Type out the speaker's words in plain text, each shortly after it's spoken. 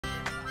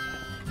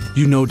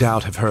You no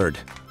doubt have heard.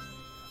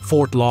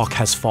 Fort Lock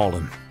has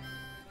fallen.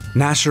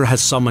 Nasher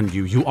has summoned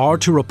you. You are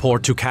to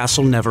report to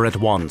Castle Never at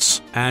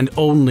once, and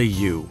only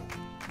you.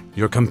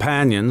 Your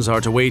companions are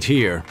to wait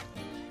here.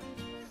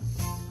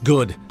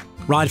 Good.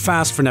 Ride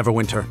fast for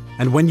Neverwinter,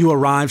 and when you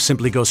arrive,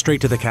 simply go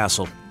straight to the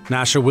castle.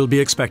 Nasher will be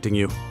expecting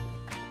you.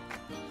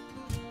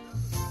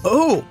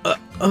 Oh,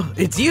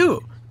 it's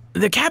you!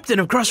 The captain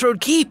of Crossroad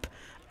Keep!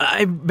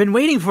 I've been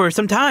waiting for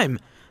some time.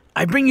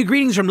 I bring you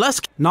greetings from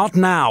Lusk. Not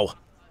now.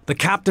 The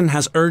captain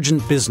has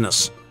urgent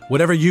business.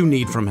 Whatever you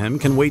need from him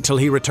can wait till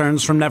he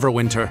returns from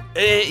Neverwinter.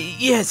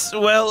 Yes,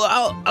 well,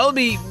 I'll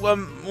be,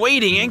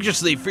 waiting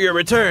anxiously for your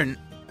return.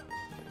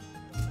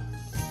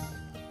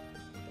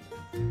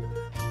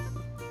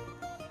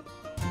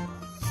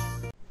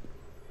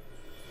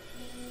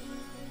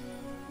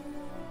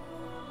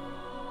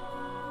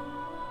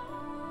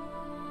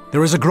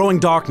 There is a growing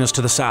darkness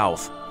to the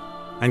south,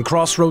 and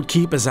Crossroad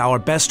Keep is our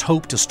best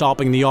hope to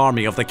stopping the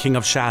army of the King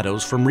of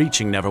Shadows from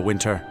reaching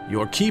Neverwinter.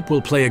 Your keep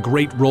will play a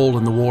great role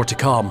in the war to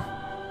come.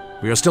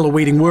 We are still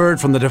awaiting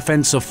word from the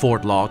defense of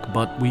Fort Lock,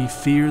 but we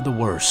fear the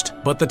worst.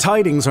 But the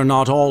tidings are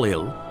not all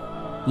ill.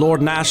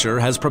 Lord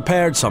Nasher has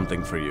prepared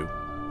something for you,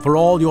 for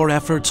all your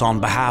efforts on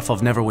behalf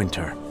of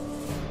Neverwinter.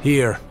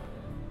 Here,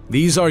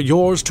 these are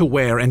yours to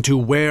wear, and to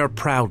wear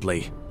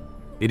proudly.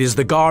 It is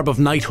the garb of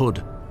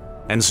knighthood,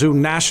 and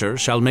soon Nasher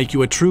shall make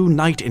you a true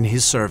knight in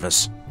his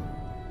service.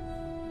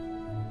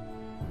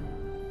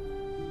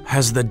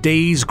 As the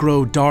days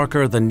grow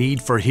darker, the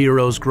need for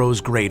heroes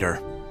grows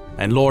greater,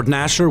 and Lord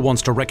Nasher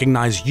wants to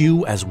recognize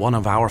you as one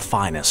of our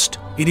finest.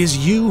 It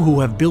is you who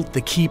have built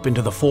the keep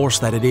into the force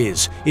that it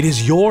is. It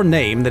is your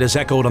name that is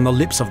echoed on the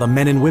lips of the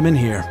men and women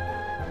here.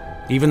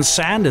 Even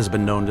Sand has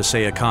been known to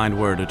say a kind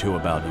word or two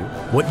about you.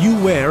 What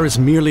you wear is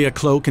merely a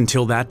cloak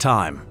until that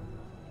time,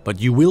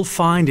 but you will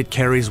find it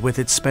carries with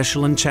it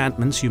special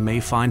enchantments you may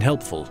find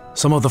helpful.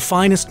 Some of the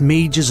finest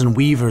mages and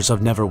weavers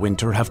of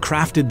Neverwinter have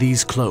crafted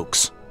these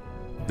cloaks.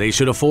 They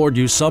should afford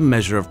you some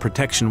measure of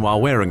protection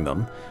while wearing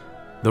them.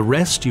 The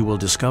rest you will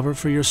discover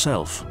for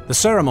yourself. The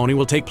ceremony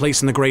will take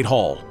place in the Great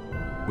Hall.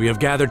 We have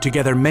gathered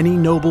together many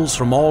nobles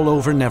from all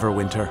over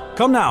Neverwinter.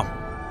 Come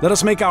now, let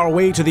us make our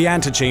way to the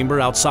antechamber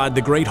outside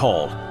the Great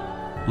Hall.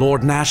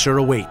 Lord Nasher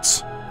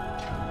awaits.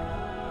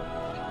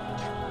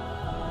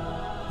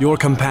 Your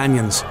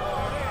companions,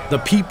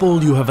 the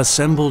people you have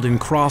assembled in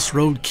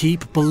Crossroad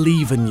Keep,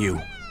 believe in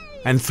you,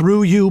 and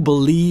through you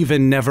believe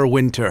in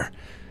Neverwinter.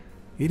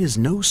 It is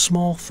no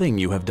small thing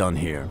you have done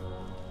here.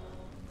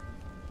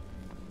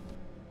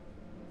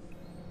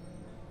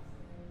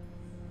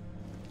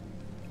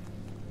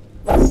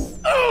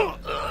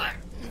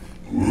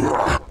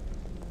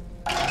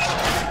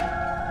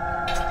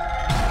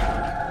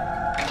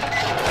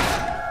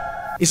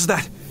 Is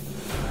that...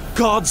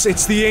 Gods,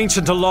 it's the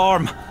ancient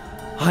alarm!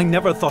 I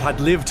never thought I'd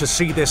live to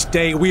see this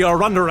day. We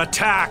are under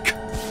attack!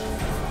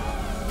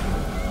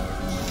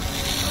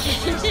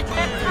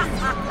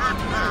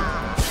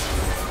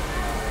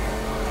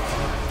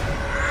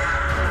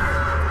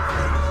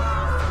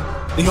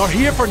 They are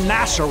here for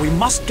Nasher. We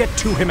must get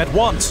to him at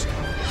once.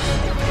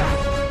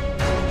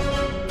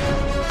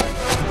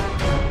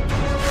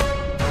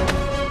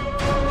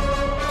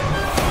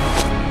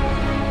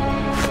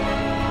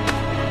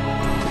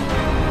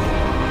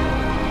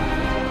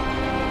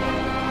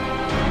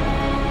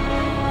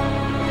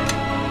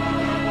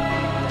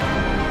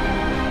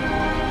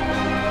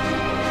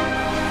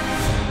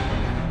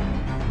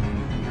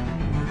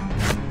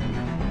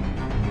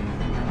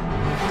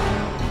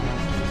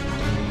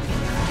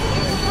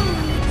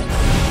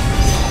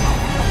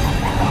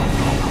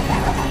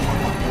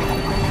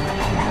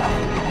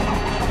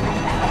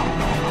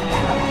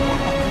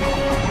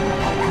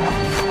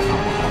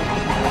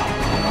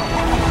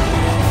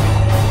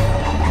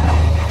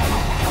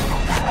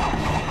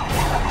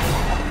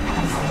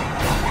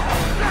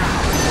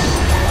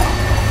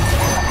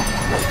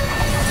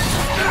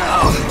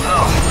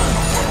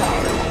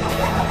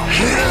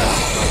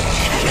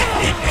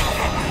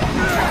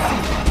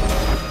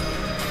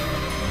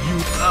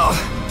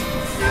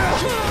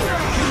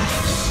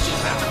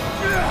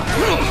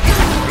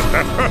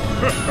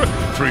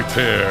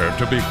 Prepare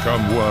to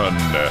become one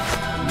with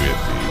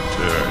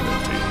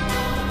eternity.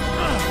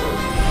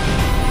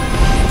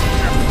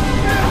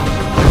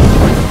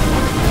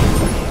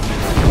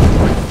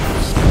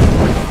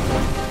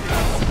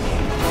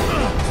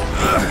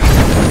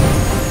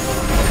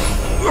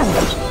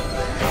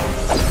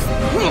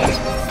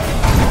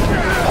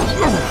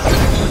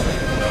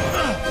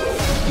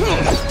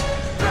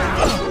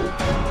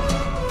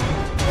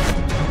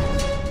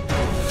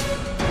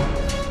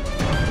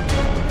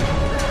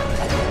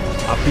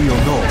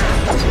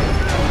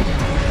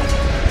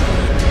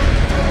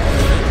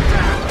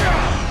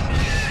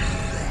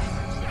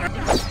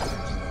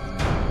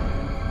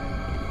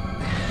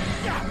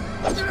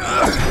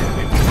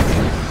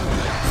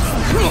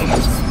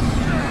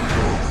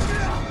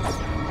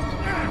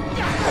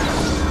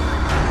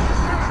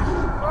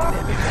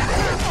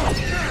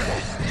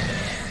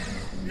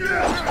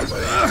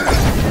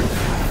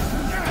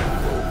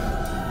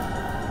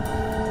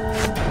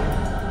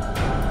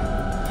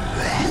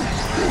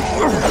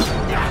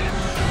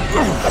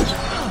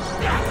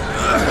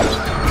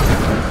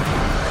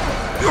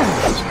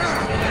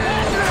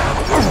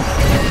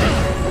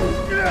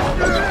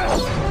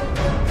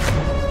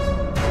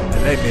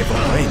 Prepárate for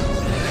rain.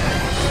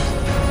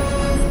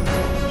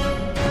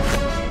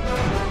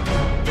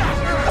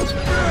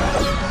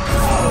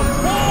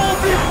 Fall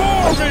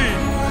before me!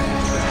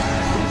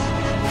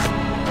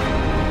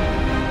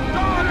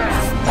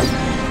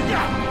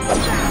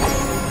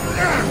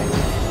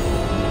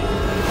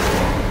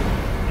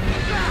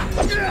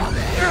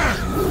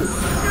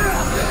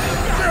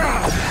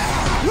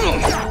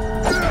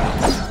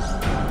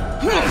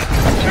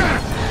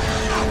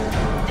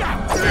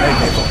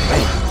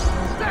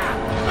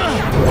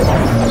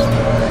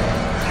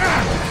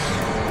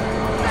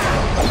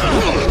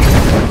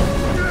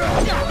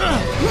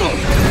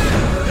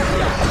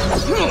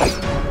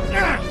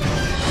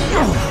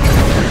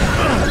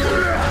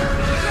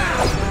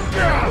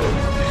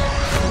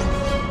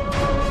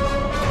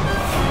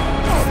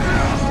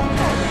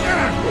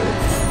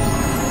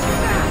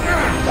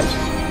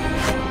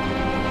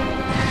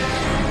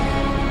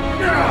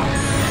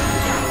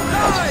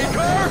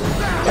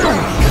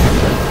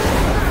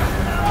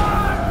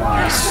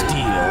 My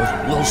steel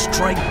will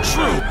strike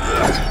true.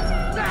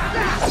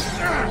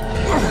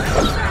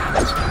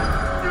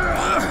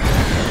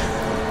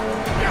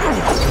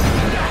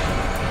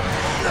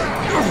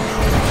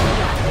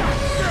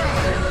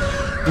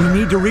 We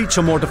need to reach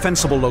a more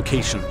defensible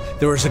location.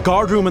 There is a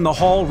guard room in the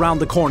hall round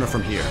the corner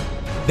from here.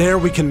 There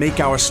we can make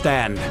our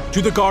stand.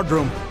 To the guard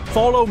room.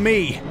 Follow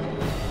me.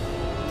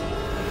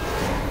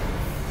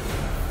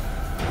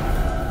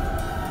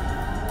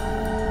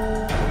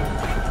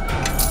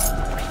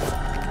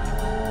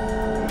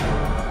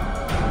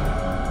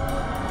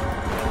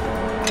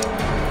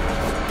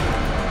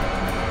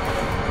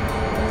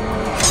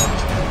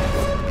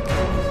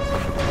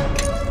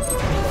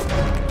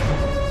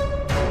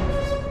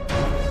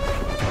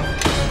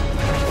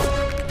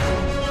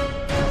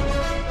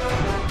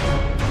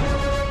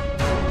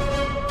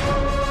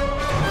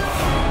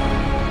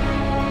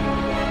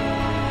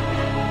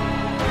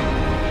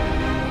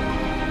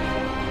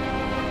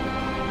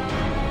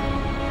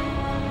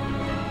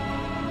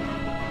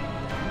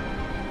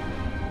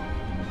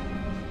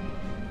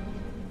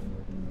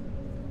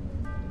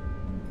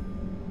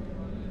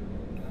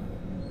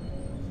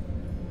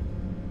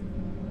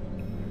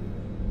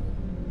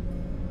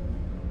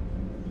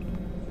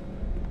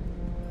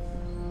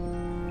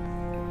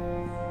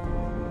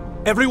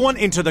 Everyone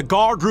into the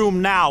guard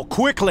room now,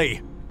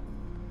 quickly!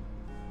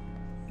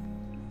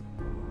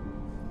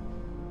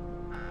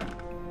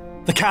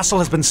 The castle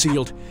has been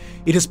sealed.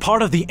 It is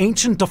part of the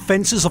ancient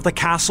defenses of the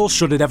castle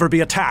should it ever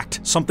be attacked,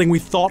 something we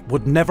thought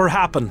would never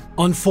happen.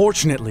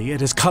 Unfortunately,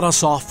 it has cut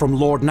us off from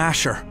Lord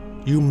Nasher.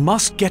 You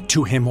must get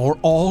to him or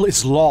all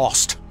is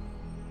lost.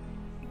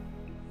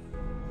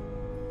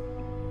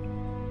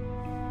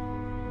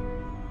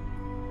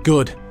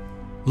 Good.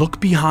 Look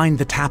behind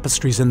the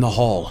tapestries in the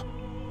hall.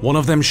 One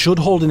of them should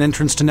hold an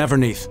entrance to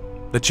Neverneath,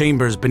 the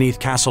chambers beneath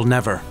Castle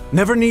Never.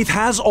 Neverneath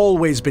has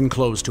always been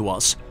closed to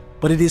us,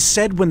 but it is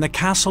said when the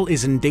castle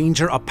is in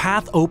danger, a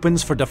path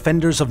opens for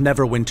defenders of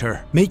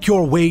Neverwinter. Make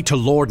your way to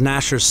Lord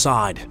Nasher's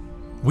side.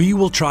 We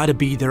will try to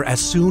be there as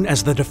soon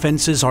as the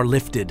defenses are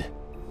lifted.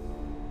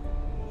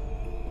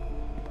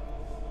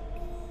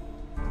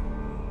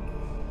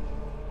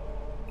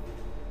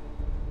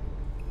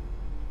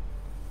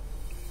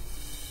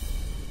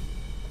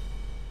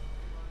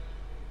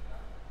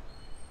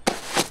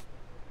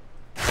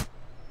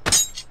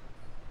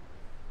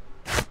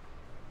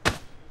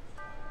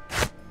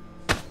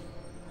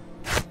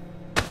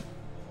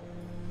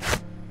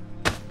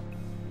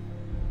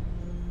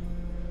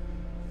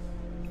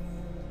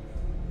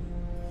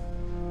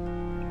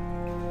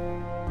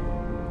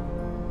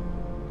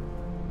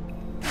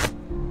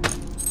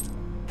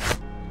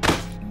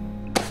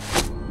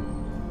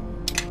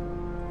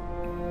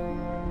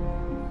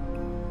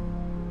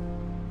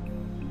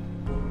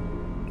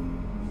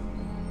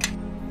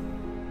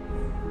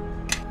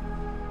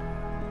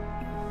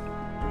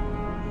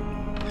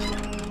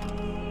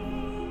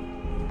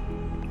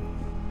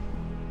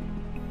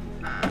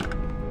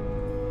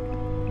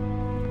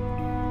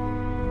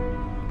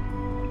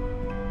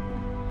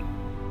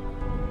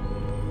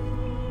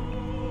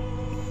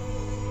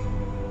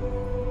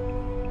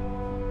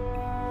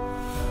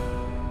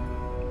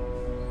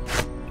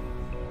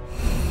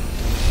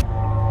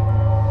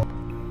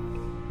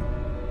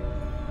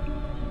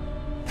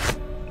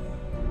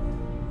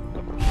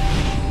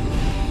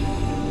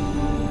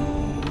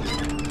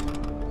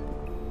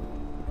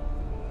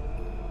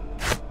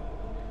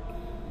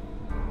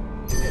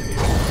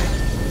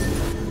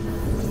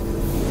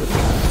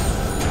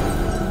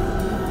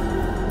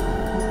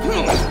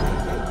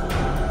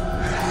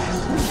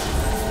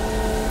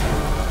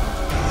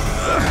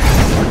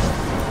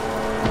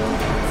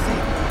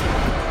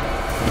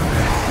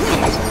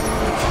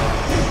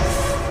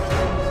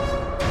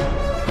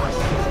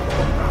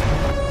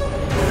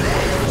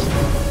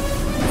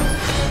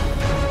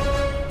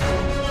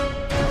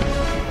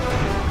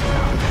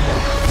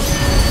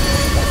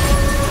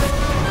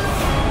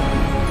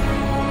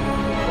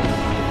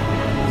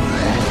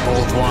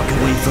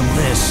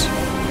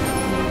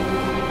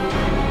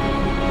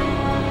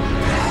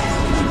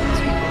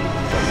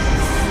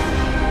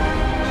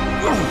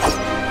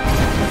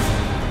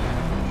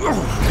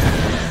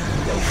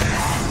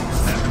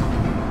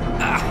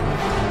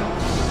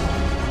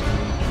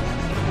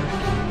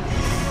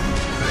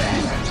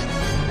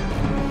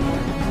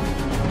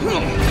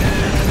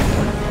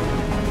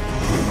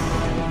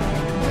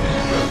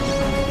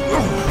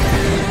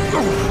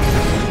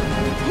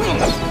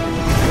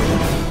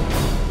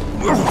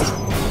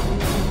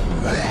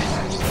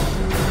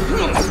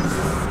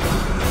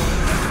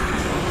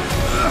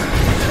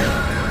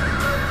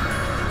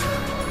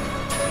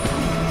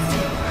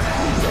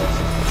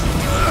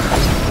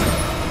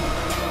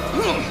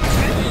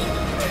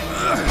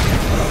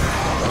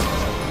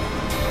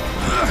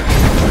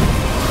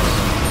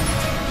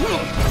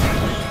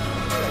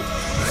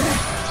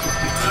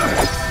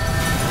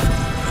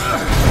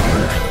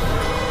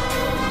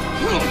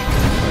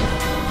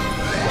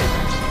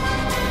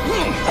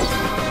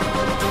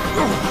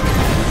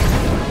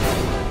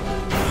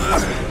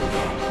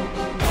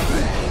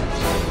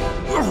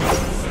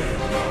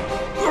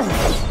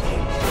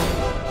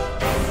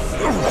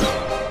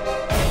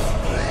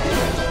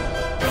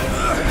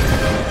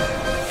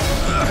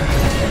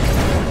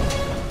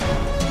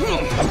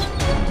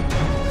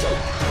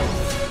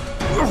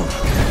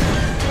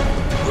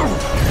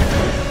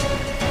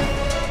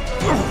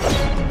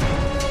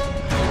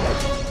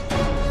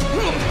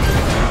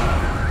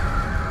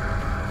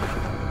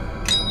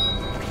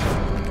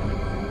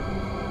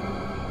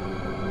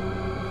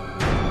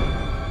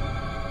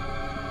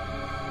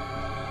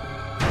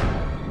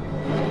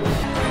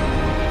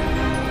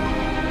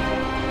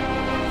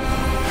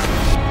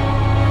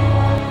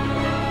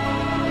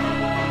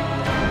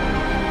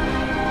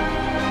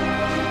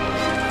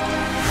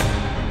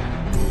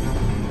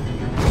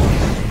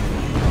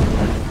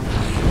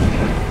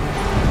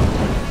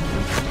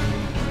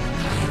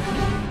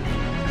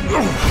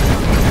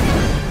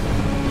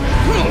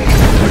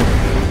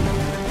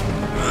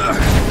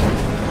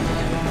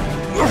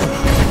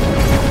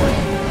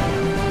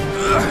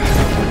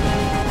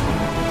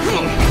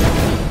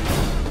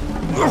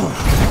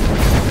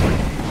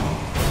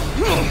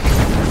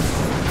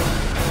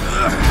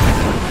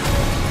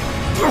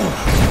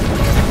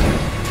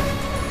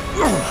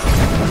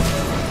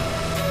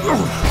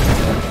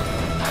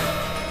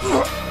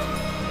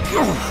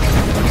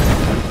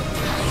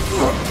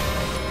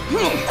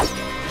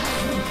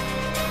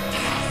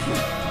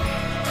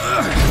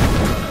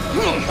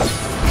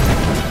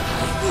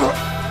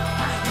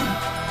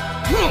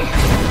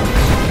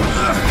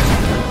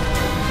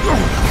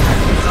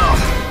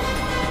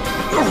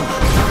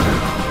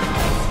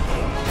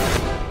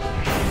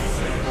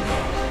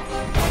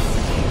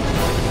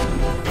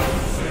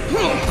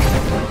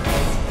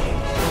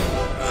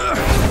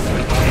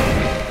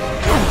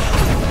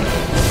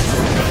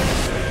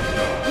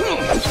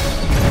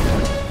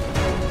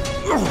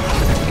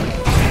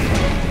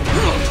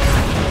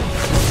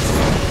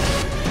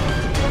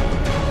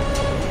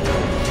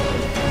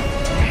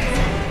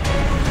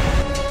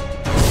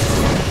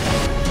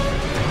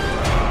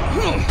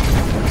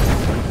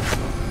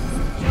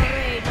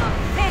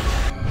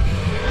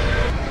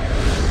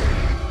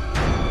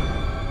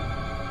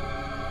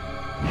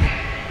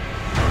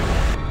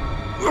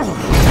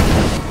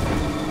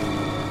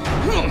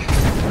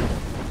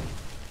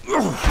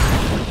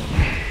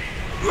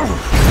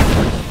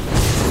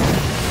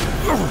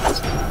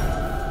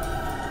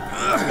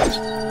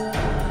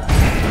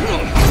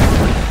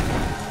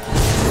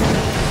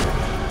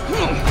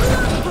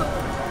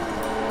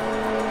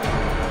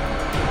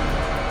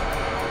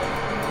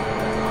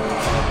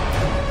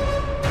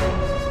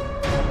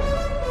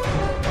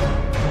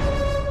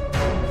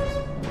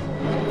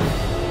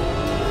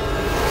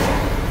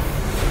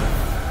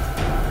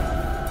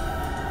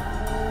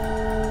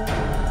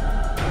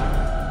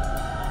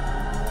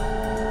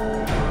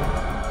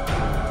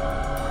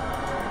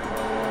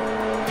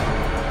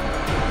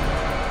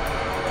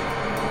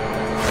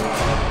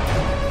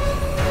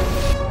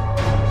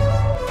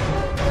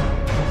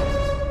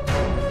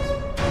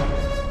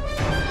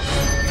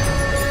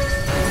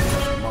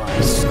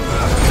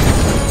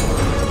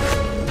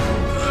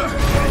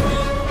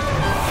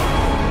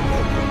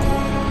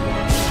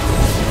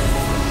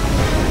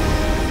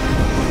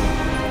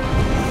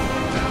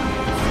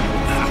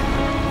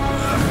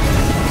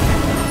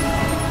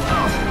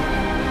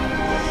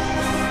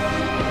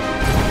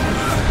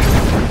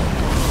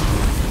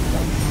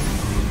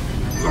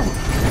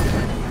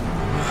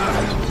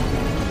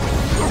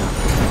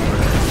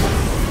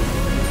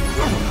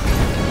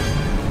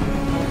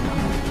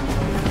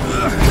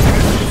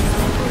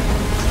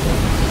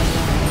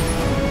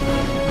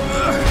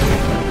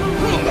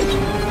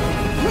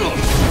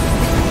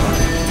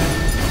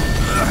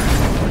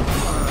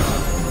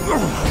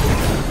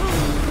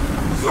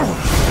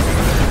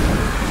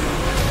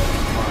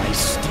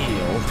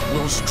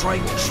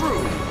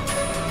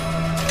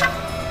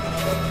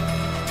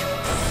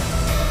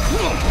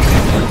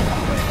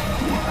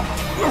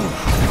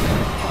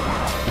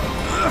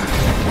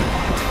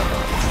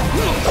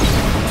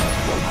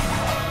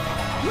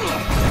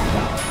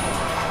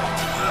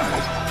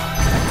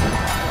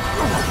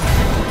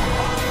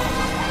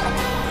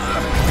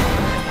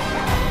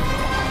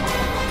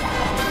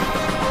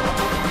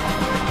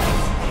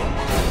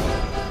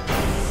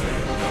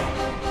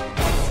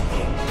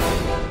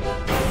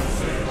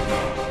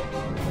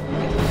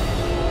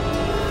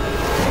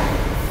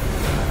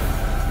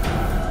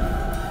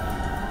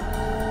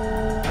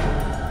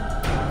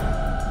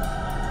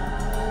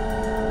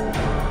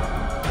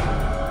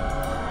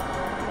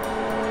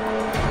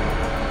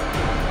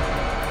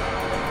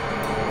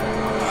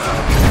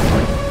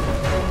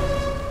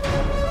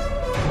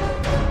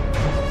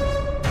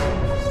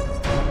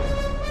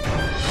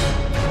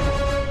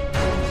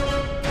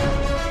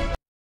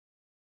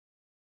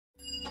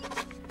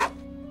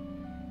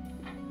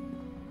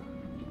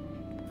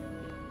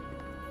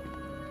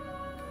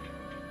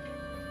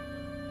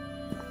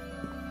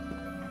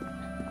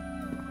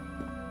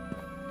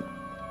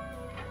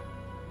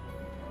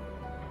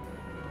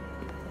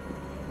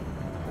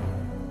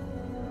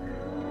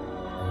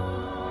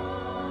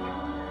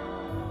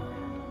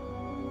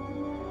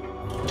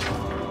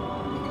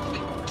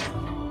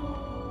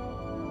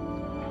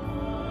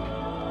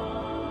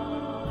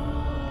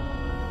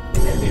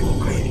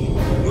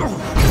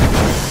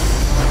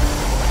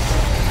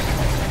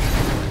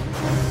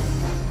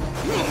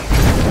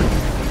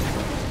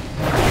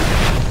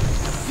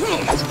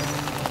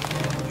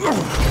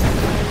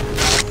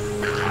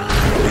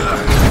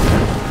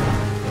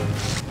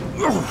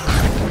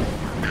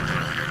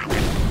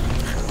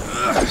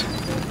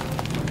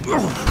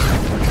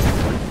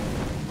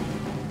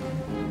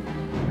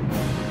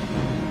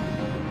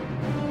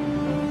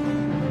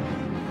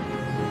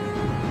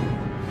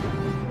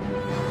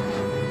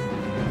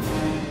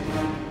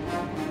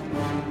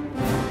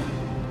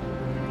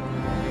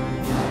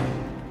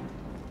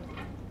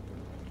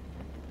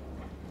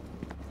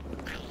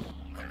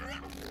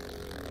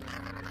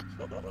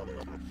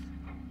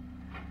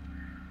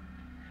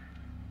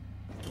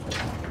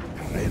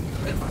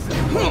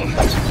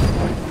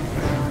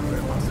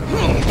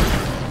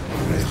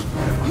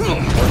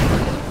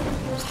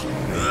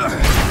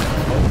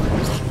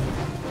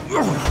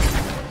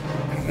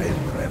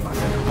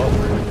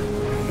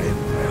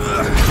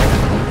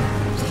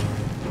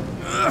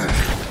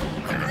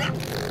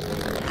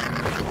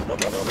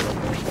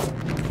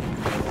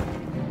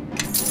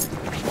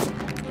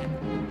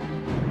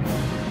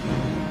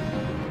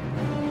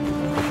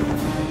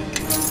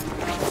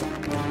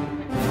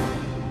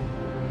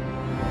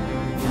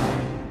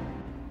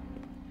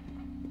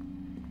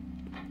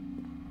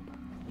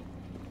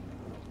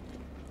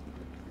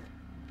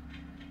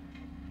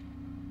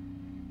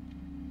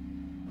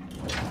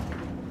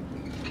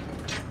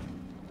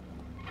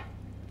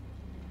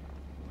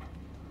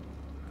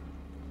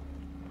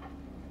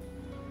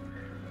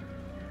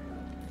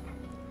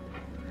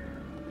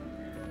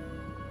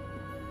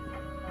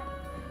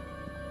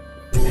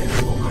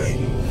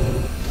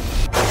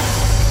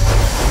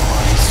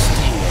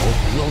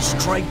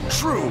 Strike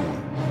true.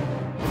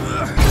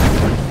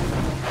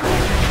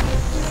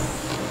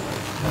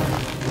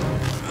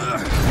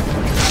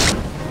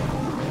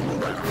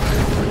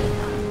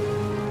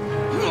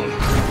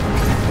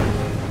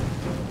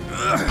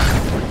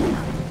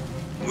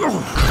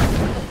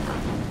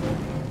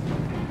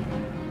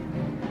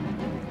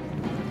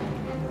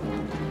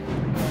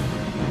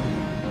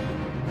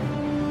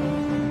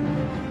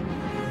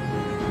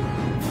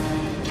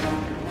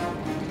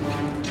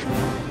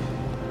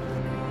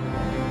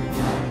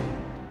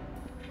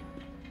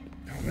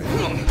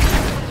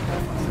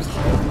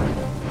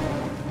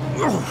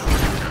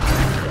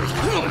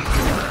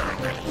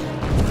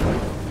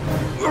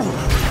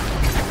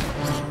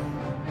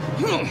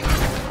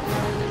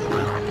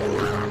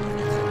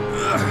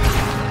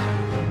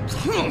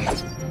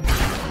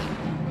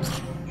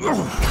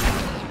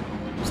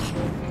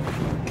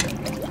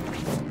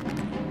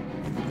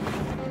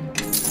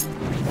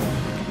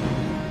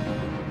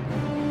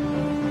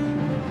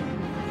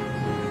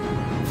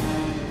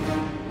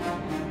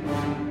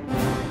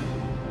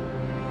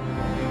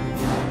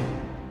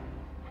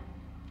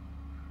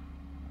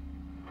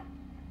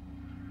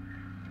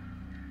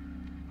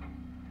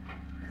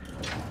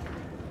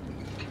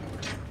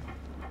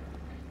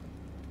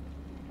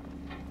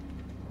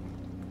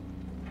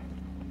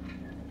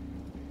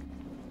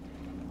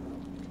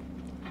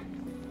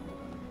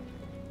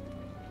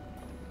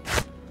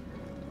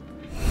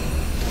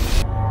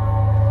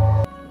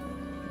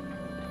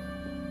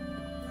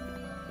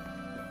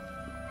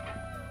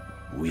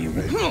 We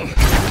will.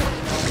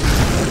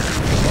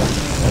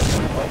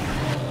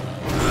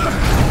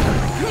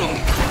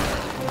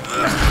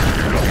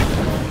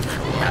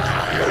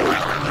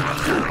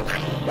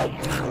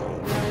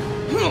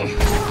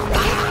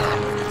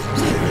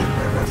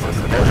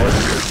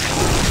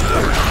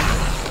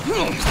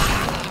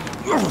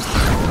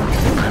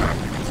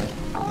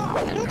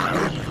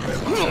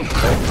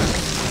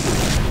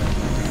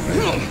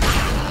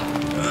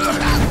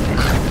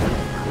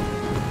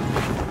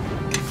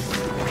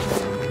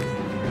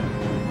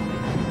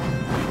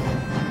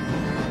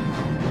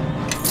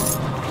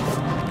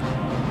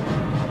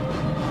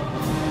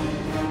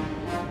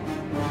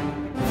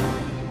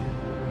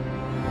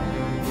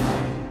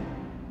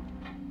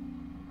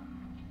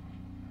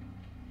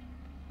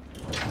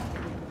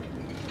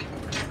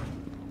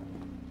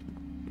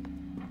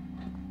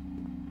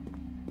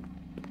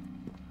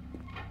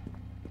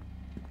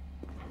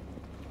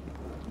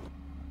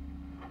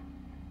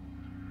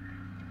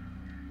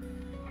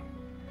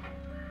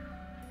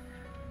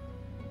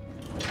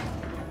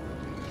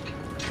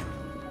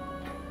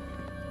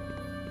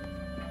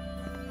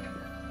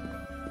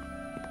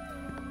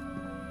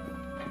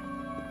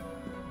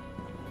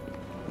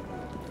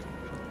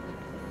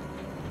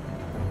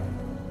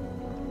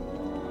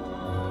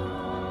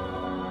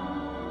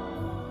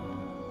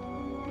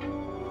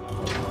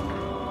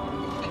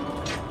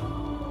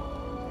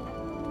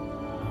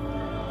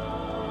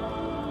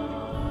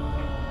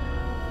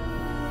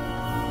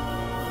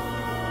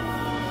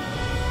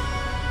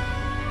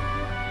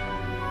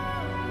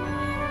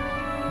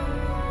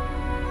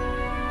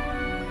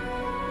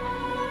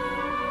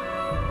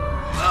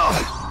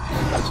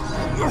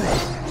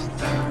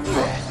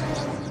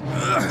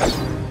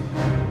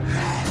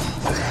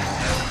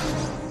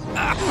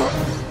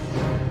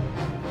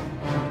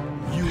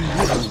 You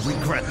will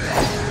regret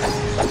that.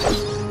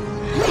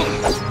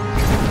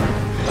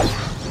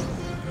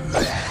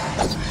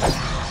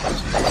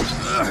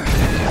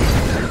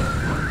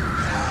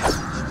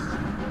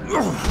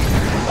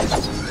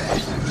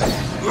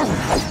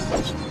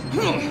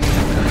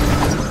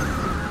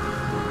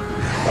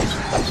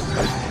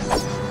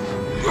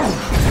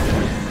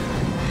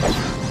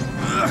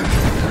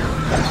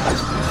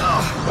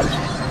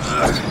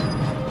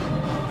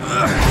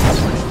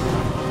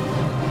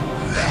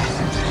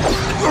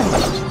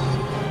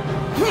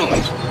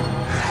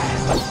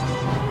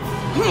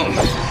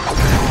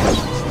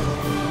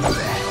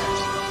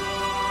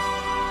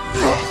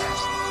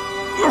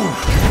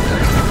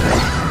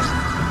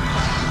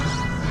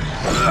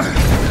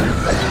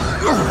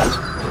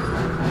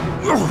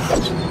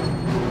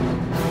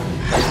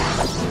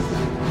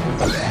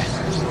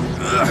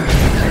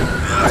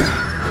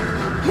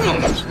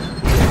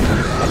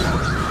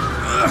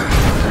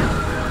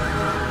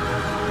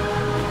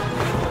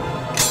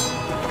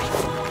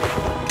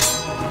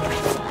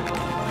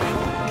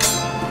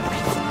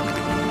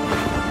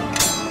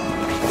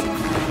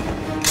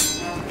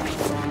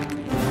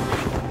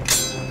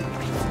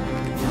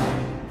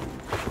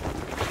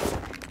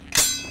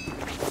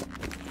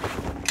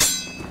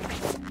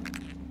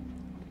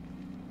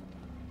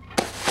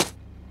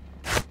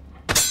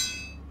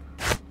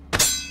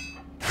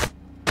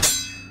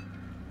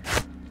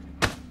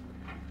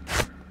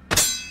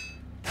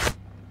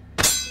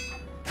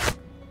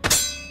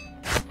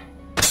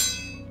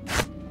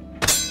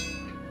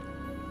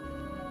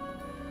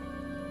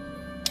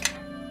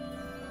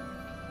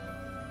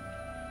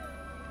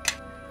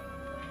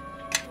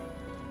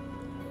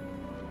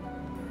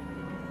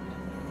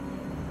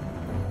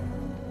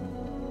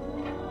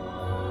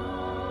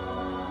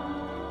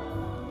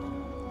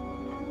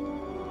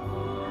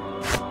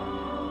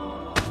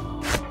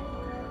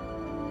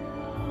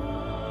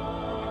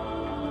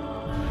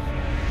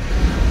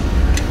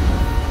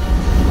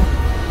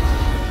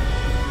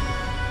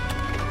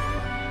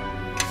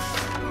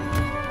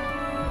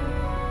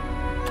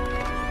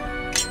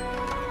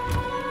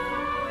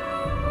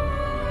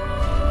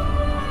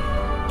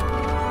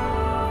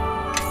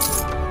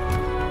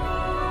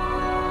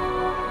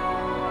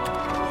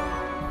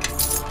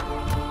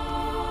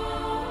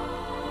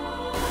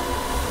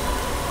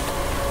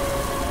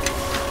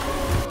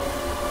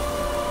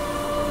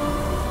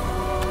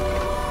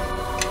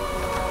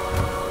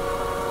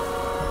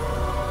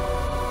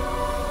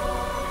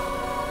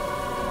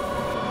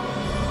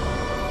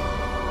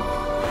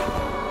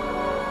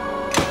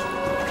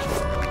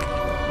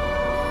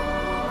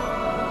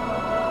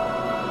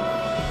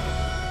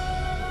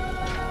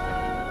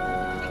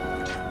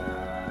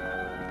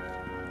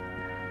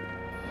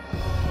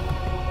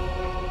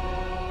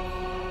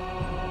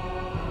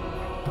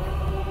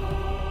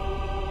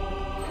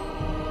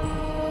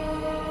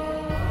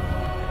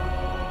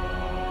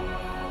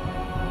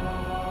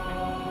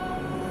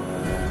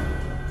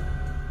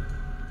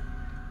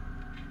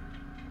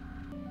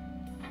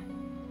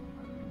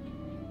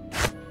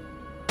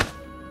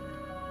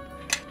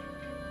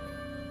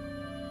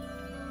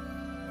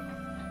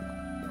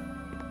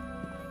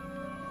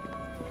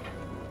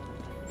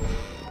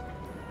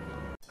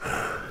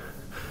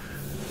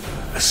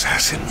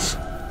 Assassins.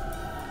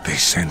 They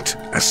sent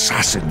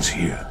assassins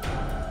here.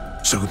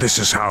 So this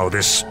is how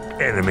this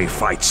enemy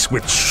fights,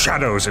 with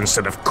shadows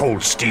instead of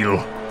cold steel.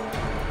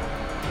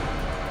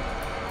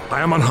 I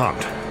am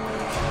unharmed,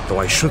 though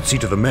I should see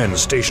to the men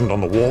stationed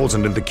on the walls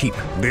and in the keep.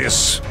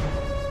 This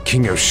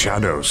King of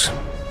Shadows,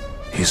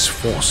 his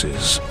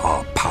forces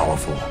are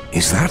powerful.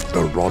 Is that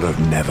the Rod of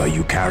Never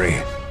you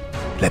carry?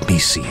 Let me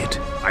see it.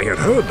 I had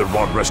heard the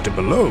rod rested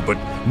below, but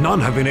none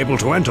have been able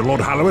to enter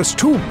Lord Halloweth's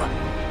tomb.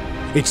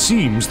 It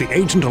seems the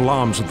ancient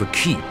alarms of the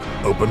keep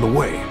open the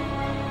way.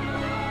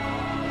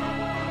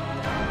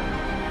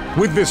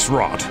 With this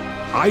rod,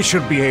 I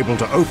should be able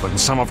to open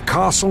some of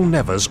Castle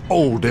Never's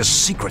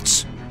oldest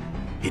secrets.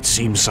 It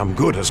seems some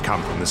good has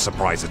come from this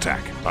surprise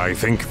attack. I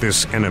think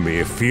this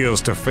enemy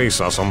fears to face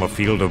us on the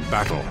field of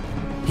battle.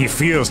 He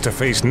fears to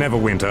face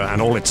Neverwinter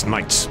and all its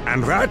knights,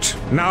 and that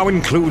now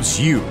includes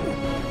you.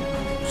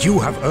 You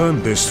have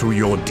earned this through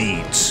your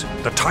deeds,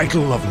 the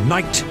title of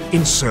Knight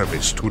in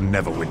Service to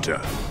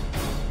Neverwinter.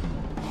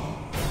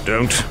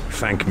 Don't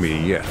thank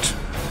me yet.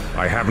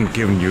 I haven't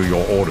given you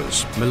your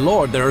orders. My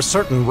lord, there are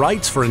certain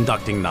rites for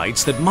inducting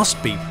knights that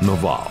must be...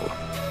 Naval,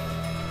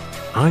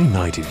 I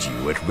knighted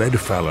you at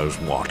Redfellow's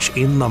Watch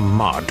in the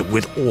mud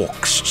with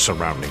orcs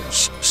surrounding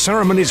us.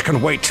 Ceremonies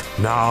can wait.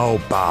 Now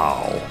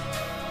bow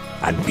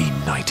and be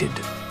knighted.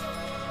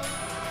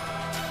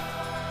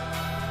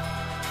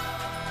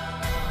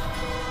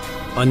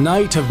 A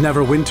knight of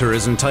Neverwinter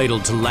is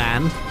entitled to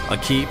land, a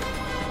keep,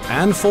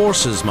 and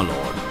forces, my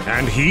lord.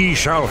 And he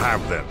shall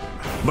have them.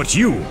 But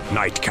you,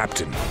 Knight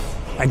Captain,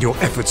 and your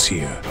efforts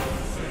here,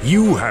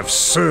 you have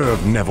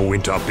served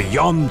Neverwinter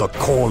beyond the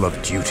call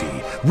of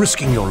duty,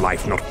 risking your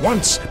life not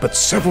once, but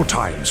several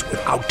times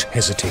without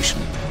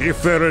hesitation.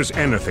 If there is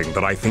anything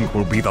that I think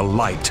will be the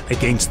light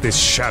against this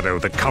shadow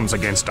that comes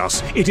against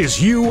us, it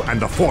is you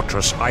and the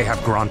fortress I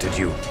have granted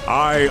you.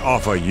 I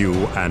offer you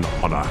an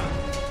honor.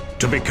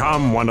 To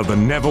become one of the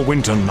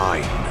Neverwinter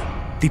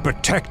Nine, the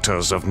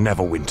protectors of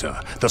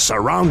Neverwinter, the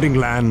surrounding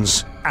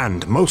lands,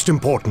 and most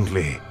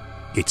importantly,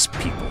 its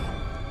people.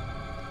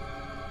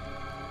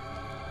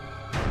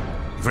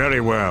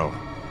 Very well.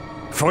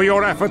 For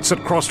your efforts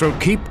at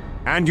Crossroad Keep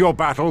and your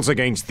battles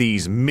against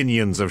these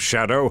minions of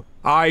Shadow,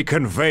 I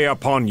convey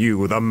upon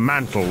you the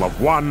mantle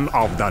of one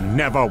of the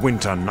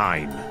Neverwinter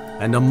Nine.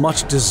 And a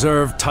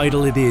much-deserved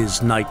title it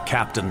is, Knight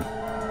Captain.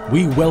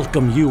 We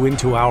welcome you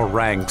into our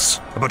ranks.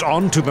 But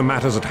on to the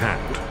matters at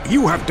hand.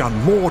 You have done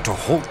more to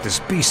halt this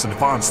beast's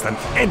advance than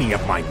any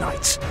of my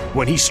knights.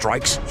 When he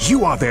strikes,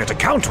 you are there to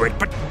counter it,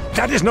 but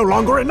that is no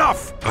longer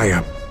enough. I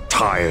am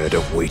tired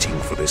of waiting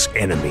for this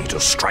enemy to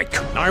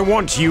strike. I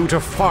want you to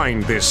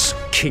find this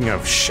King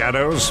of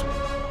Shadows.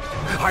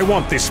 I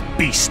want this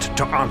beast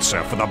to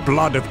answer for the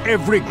blood of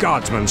every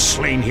guardsman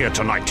slain here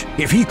tonight.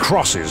 If he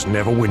crosses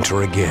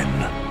Neverwinter again,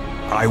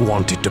 I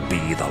want it to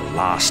be the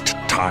last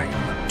time.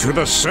 To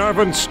the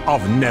servants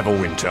of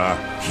Neverwinter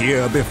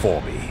here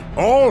before me,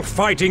 all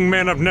fighting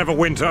men of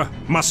Neverwinter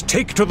must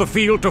take to the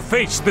field to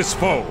face this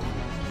foe.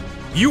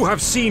 You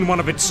have seen one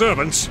of its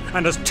servants,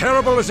 and as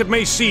terrible as it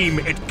may seem,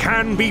 it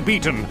can be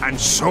beaten, and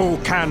so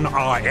can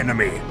our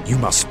enemy. You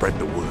must spread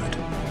the word.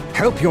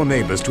 Help your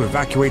neighbors to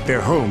evacuate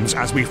their homes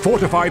as we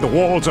fortify the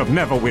walls of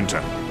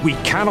Neverwinter. We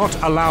cannot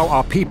allow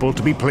our people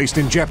to be placed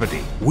in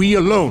jeopardy. We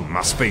alone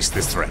must face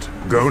this threat.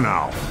 Go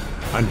now,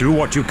 and do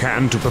what you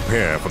can to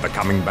prepare for the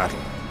coming battle.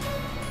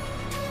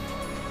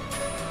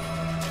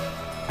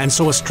 And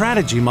so a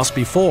strategy must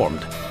be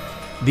formed.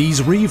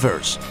 These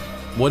Reavers,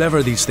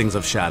 whatever these things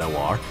of Shadow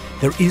are,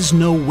 there is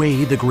no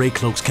way the Grey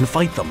Cloaks can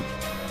fight them.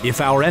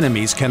 If our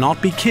enemies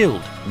cannot be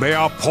killed... They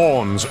are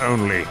pawns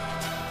only.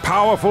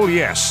 Powerful,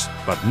 yes,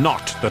 but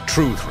not the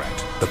true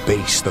threat. The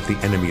base that the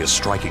enemy is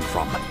striking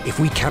from. If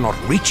we cannot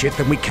reach it,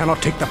 then we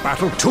cannot take the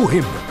battle to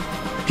him.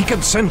 He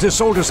can send his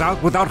soldiers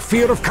out without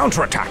fear of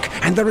counterattack,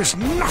 and there is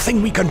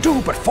nothing we can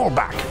do but fall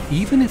back.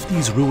 Even if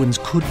these ruins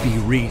could be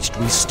reached,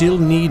 we still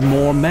need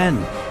more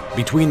men.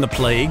 Between the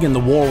plague and the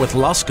war with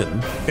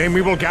Luskan... Then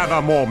we will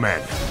gather more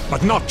men,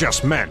 but not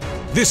just men.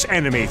 This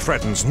enemy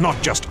threatens not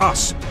just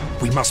us.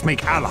 We must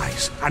make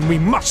allies, and we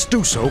must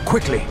do so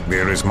quickly.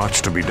 There is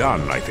much to be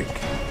done, I think.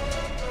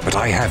 But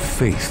I have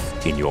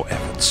faith in your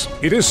efforts.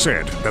 It is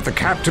said that the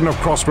captain of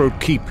Crossroad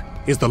Keep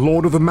is the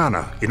Lord of the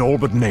Manor in all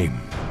but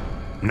name.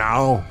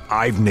 Now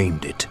I've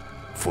named it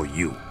for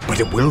you.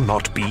 But it will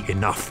not be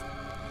enough.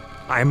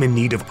 I am in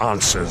need of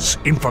answers,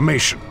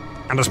 information,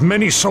 and as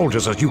many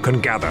soldiers as you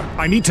can gather.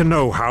 I need to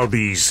know how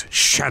these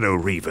Shadow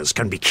Reavers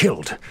can be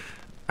killed,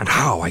 and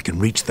how I can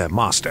reach their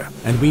master.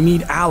 And we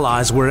need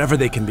allies wherever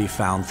they can be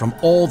found, from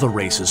all the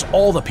races,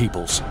 all the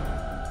peoples.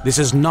 This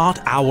is not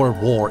our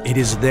war, it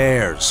is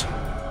theirs,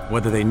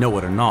 whether they know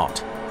it or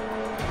not.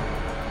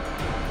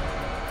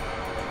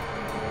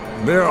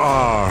 There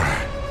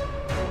are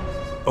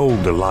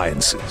old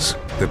alliances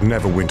that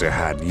Neverwinter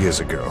had years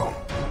ago,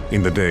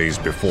 in the days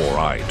before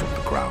I took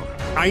the crown.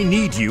 I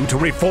need you to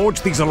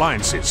reforge these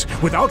alliances.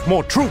 Without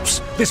more troops,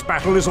 this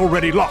battle is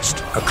already lost.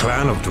 A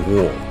clan of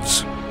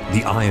dwarves,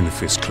 the Iron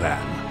Fist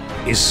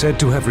clan, is said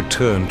to have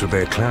returned to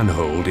their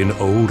clanhold in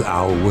Old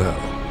Owl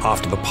Well.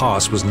 after the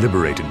pass was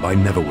liberated by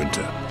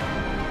Neverwinter.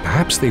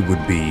 Perhaps they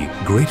would be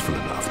grateful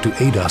enough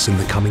to aid us in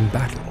the coming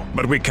battle.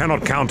 But we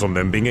cannot count on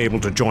them being able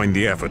to join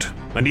the effort.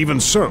 And even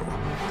so,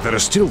 there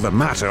is still the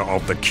matter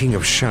of the King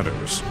of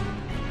Shadows.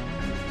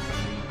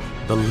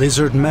 The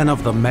lizard men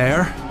of the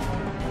mare?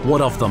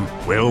 What of them?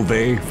 Will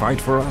they fight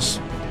for us?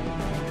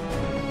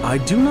 I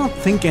do not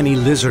think any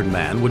lizard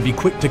man would be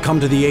quick to come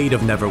to the aid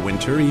of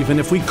Neverwinter, even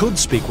if we could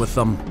speak with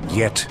them.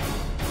 Yet,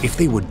 if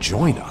they would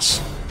join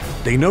us,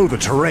 they know the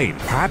terrain,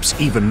 perhaps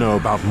even know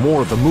about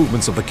more of the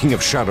movements of the King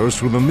of Shadows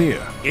through the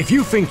Mere. If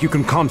you think you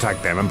can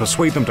contact them and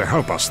persuade them to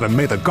help us, then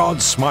may the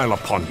gods smile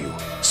upon you.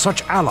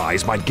 Such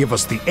allies might give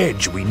us the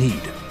edge we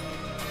need.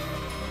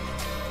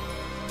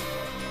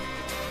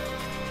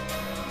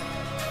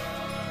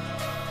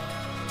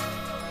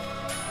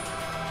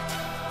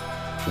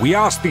 We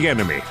asked the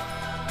enemy.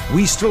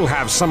 We still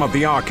have some of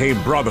the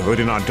Arcane Brotherhood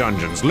in our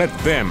dungeons. Let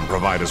them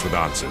provide us with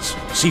answers.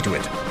 See to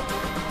it.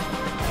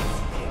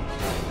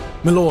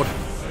 My lord,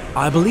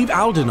 I believe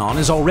Aldenon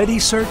is already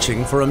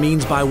searching for a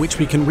means by which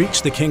we can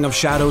reach the King of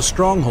Shadows'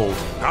 stronghold.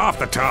 Half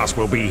the task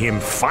will be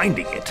him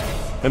finding it,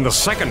 and the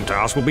second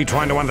task will be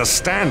trying to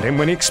understand him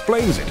when he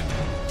explains it.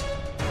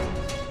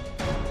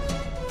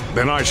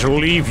 Then I shall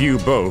leave you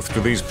both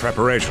to these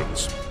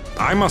preparations.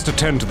 I must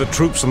attend to the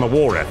troops and the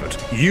war effort.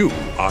 You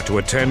are to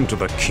attend to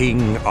the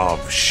King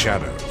of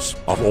Shadows.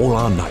 Of all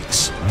our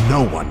knights,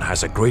 no one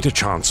has a greater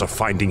chance of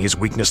finding his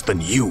weakness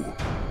than you.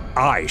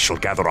 I shall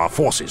gather our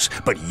forces,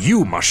 but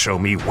you must show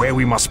me where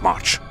we must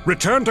march.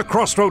 Return to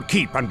Crossroad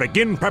Keep and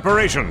begin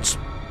preparations.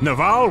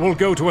 Naval will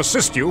go to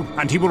assist you,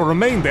 and he will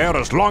remain there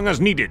as long as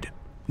needed.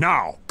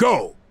 Now,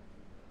 go!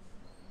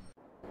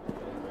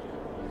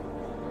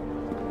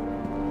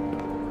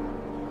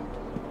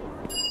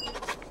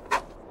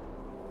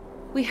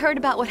 We heard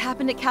about what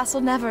happened at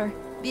Castle Never.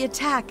 The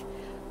attack.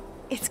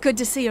 It's good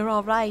to see you're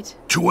all right.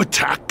 To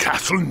attack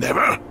Castle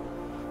Never?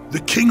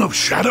 The King of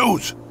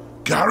Shadows?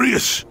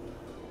 Garius?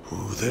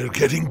 Oh, they're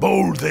getting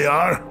bold, they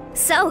are.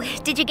 So,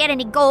 did you get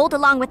any gold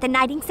along with the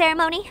knighting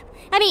ceremony?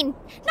 I mean,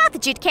 not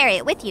that you'd carry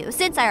it with you,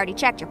 since I already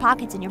checked your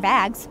pockets and your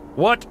bags.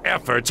 What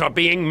efforts are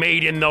being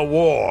made in the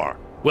war?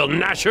 Will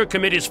Nasher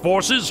commit his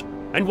forces?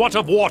 And what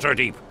of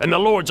Waterdeep and the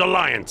Lord's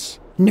Alliance?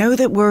 Know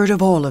that word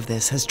of all of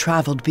this has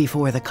traveled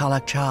before the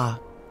Kalakcha.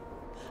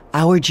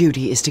 Our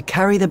duty is to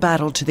carry the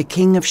battle to the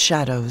King of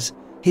Shadows,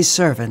 his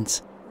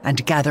servants,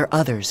 and gather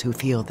others who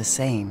feel the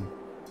same.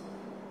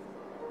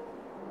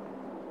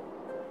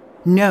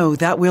 No,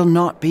 that will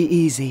not be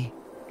easy.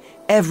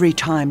 Every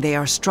time they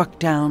are struck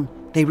down,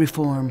 they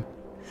reform.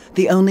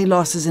 The only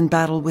losses in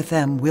battle with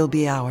them will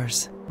be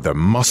ours. There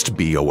must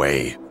be a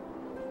way.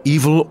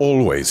 Evil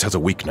always has a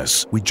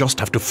weakness. We just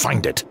have to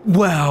find it.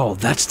 Well,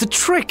 that's the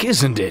trick,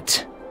 isn't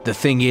it? The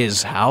thing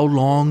is, how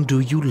long do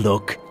you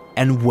look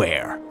and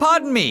where?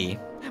 Pardon me,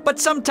 but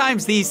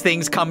sometimes these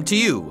things come to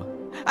you.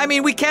 I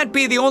mean, we can't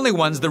be the only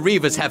ones the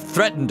Reavers have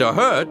threatened or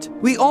hurt.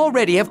 We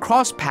already have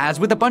crossed paths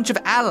with a bunch of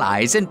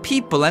allies and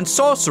people and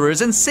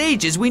sorcerers and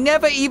sages we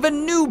never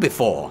even knew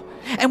before.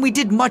 And we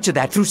did much of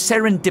that through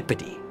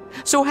serendipity.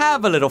 So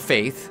have a little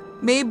faith.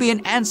 Maybe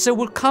an answer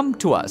will come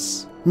to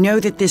us. Know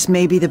that this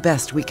may be the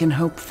best we can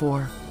hope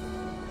for.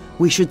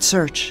 We should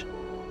search,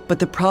 but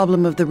the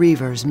problem of the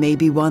Reavers may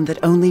be one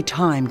that only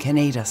time can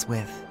aid us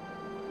with.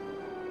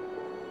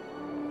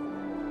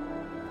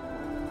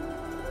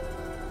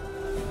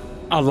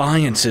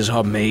 Alliances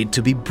are made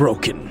to be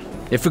broken.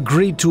 If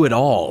agreed to at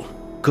all,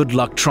 good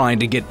luck trying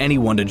to get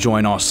anyone to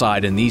join our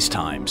side in these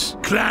times.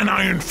 Clan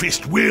Iron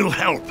Fist will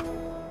help.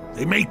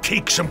 They may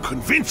take some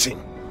convincing,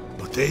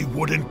 but they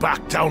wouldn't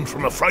back down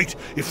from a fight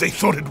if they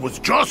thought it was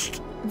just.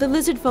 The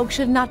lizard folk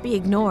should not be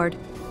ignored.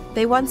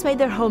 They once made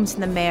their homes in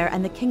the Mare,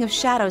 and the King of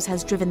Shadows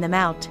has driven them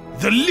out.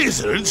 The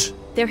lizards?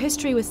 Their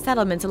history with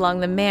settlements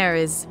along the Mare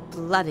is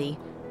bloody,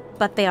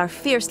 but they are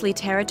fiercely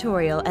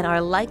territorial and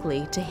are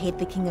likely to hate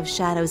the King of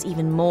Shadows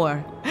even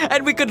more.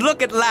 And we could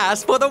look at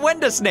last for the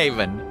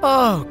Wendersnaven.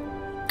 Oh,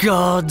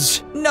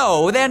 gods.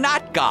 No, they're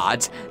not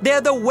gods.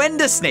 They're the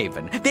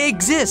Wendersnaven. They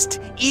exist,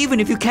 even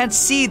if you can't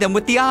see them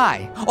with the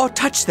eye or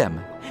touch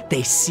them.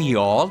 They see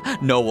all,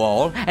 know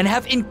all, and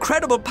have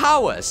incredible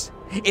powers.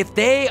 If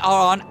they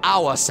are on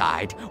our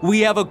side, we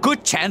have a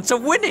good chance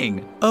of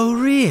winning. Oh,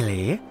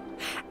 really?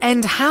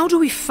 And how do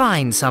we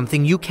find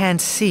something you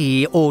can't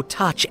see or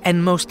touch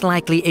and most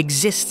likely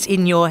exists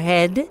in your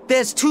head?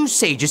 There's 2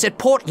 sages at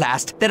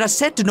Portlast that are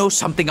said to know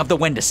something of the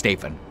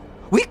Wendersnaven.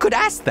 We could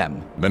ask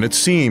them. Then it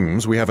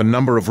seems we have a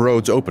number of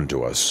roads open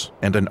to us,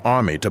 and an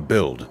army to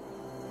build.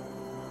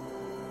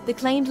 The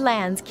claimed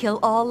lands kill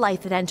all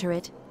life that enter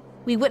it.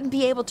 We wouldn't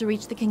be able to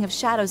reach the King of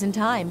Shadows in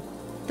time.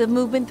 The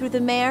movement through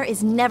the Mare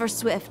is never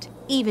swift,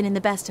 even in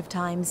the best of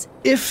times.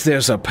 If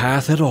there's a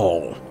path at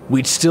all,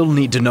 we'd still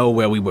need to know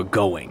where we were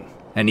going.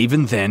 And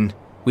even then,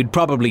 we'd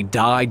probably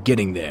die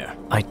getting there.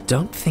 I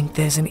don't think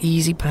there's an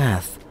easy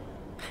path.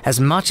 As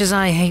much as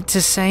I hate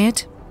to say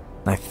it,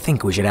 I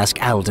think we should ask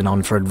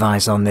Aldenon for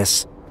advice on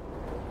this.